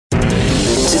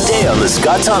today on The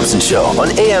Scott Thompson Show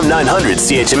on AM 900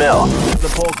 CHML. The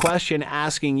poll question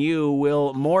asking you,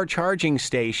 will more charging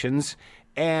stations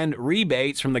and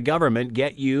rebates from the government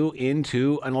get you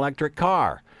into an electric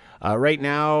car? Right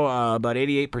now, about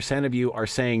 88% of you are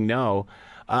saying no.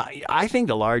 I think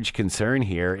the large concern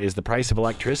here is the price of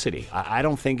electricity. I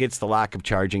don't think it's the lack of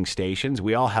charging stations.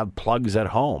 We all have plugs at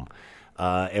home.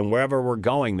 And wherever we're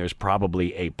going, there's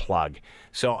probably a plug.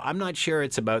 So I'm not sure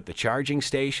it's about the charging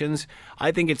stations.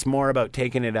 I think it's more about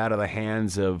taking it out of the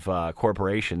hands of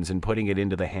corporations and putting it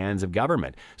into the hands of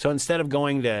government. So instead of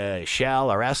going to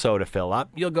Shell or Esso to fill up,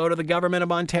 you'll go to the Government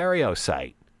of Ontario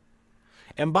site.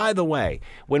 And by the way,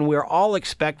 when we're all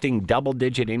expecting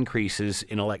double-digit increases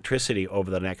in electricity over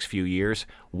the next few years,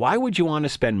 why would you want to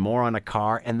spend more on a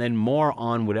car and then more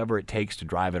on whatever it takes to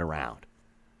drive it around?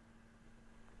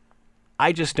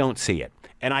 I just don't see it.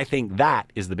 And I think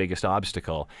that is the biggest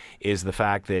obstacle, is the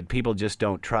fact that people just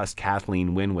don't trust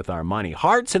Kathleen Wynne with our money.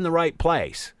 Heart's in the right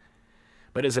place.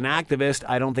 But as an activist,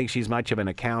 I don't think she's much of an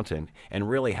accountant and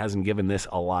really hasn't given this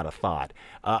a lot of thought.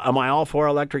 Am I all for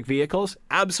electric vehicles?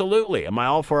 Absolutely. Am I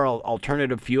all for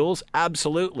alternative fuels?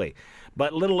 Absolutely.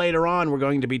 But a little later on, we're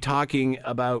going to be talking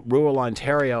about rural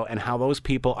Ontario and how those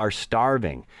people are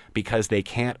starving because they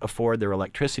can't afford their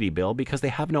electricity bill because they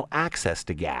have no access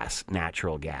to gas,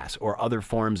 natural gas, or other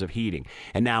forms of heating.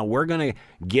 And now we're going to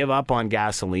give up on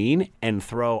gasoline and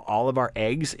throw all of our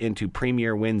eggs into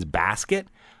Premier Wynne's basket.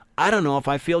 I don't know if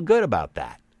I feel good about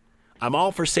that. I'm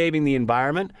all for saving the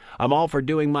environment. I'm all for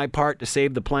doing my part to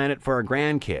save the planet for our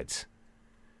grandkids.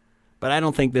 But I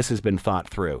don't think this has been thought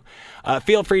through.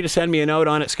 Feel free to send me a note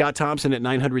on it, Scott Thompson at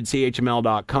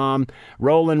 900CHML.com.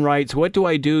 Roland writes, what do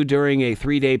I do during a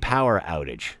 3-day power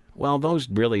outage? Well, those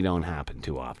really don't happen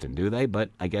too often, do they?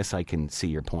 But I guess I can see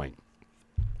your point.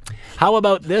 How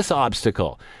about this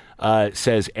obstacle?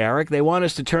 Says Eric, they want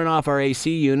us to turn off our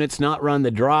AC units, not run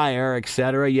the dryer,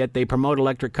 etc., yet they promote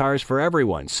electric cars for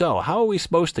everyone. So how are we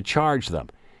supposed to charge them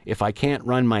if I can't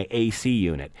run my AC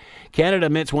unit? Canada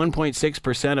emits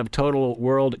 1.6% of total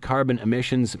world carbon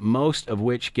emissions, most of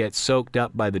which gets soaked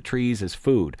up by the trees as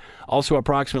food. Also,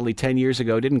 approximately 10 years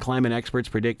ago, didn't climate experts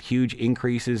predict huge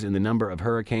increases in the number of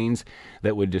hurricanes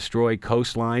that would destroy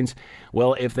coastlines?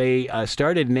 Well, if they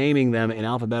started naming them in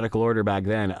alphabetical order back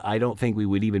then, I don't think we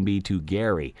would even be too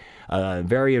Gary.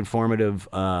 Very informative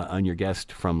on your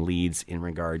guest from Leeds in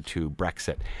regard to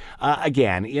Brexit.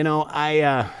 Again, you know,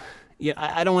 I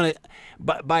don't want to,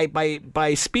 but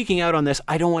by speaking out on this,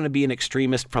 I don't want to be an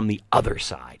extremist from the other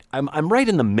side. I'm right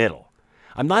in the middle.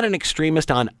 I'm not an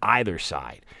extremist on either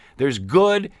side. There's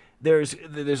good, there's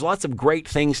lots of great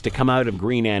things to come out of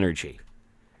green energy.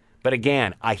 But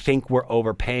again, I think we're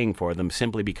overpaying for them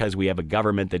simply because we have a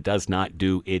government that does not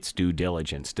do its due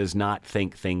diligence, does not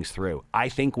think things through. I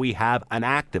think we have an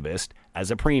activist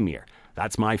as a premier.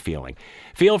 That's my feeling.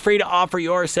 Feel free to offer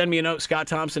yours. Send me a note, Scott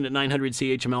Thompson at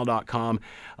 900CHML.com.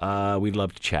 We'd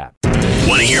love to chat.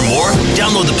 Want to hear more?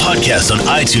 Download the podcast on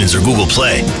iTunes or Google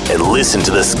Play and listen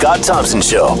to The Scott Thompson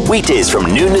Show weekdays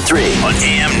from noon to 3 on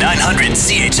AM 900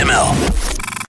 CHML.